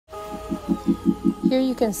Here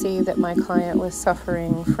you can see that my client was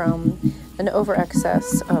suffering from an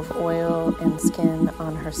overexcess of oil and skin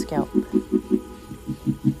on her scalp.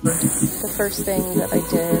 The first thing that I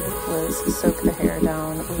did was soak the hair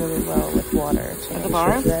down really well with water to make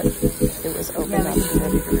sure that it was open up and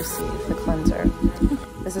ready to receive the cleanser.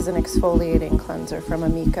 This is an exfoliating cleanser from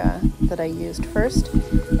Amika that I used first.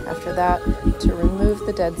 After that, to remove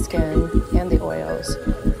the dead skin and the oils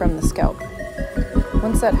from the scalp.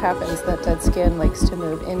 Once that happens, that dead skin likes to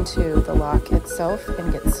move into the lock itself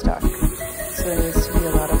and get stuck. So there needs to be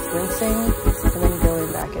a lot of rinsing and then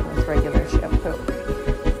going back in with regular shampoo.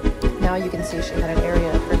 Now you can see she had an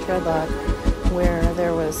area of her dreadlock where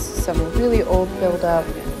there was some really old buildup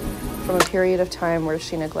from a period of time where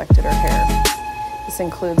she neglected her hair. This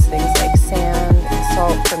includes things like sand and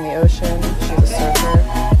salt from the ocean. She's a surfer.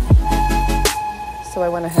 So I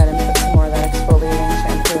went ahead and put some more of that exfoliating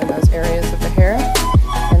shampoo in those areas of the hair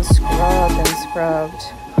and scrubbed,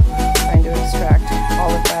 trying to extract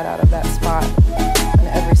all of that out of that spot on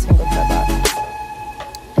every single dreadlock.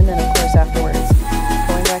 And then of course afterwards,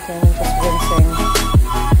 going back in and just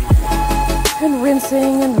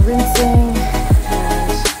rinsing and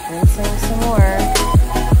rinsing some more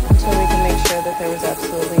until we can make sure that there was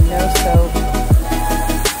absolutely no soap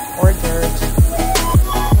or dirt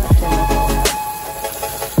left in the whole head.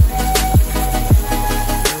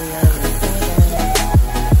 Here we are rinsing again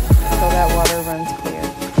until that water runs clear.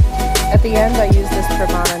 At the end I use this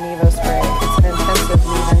Pravana Nevo spray. It's an intensive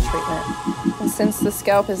leave-in treatment. And since the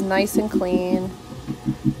scalp is nice and clean,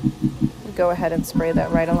 we go ahead and spray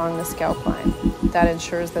that right along the scalp line. That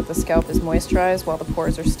ensures that the scalp is moisturized while the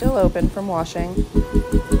pores are still open from washing.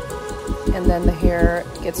 And then the hair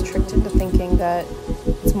gets tricked into thinking that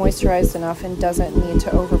it's moisturized enough and doesn't need to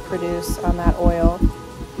overproduce on that oil.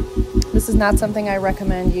 This is not something I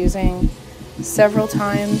recommend using several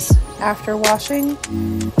times after washing.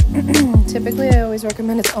 Typically, I always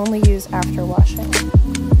recommend it's only used after washing.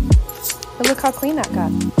 But look how clean that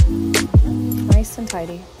got. Nice and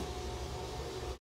tidy.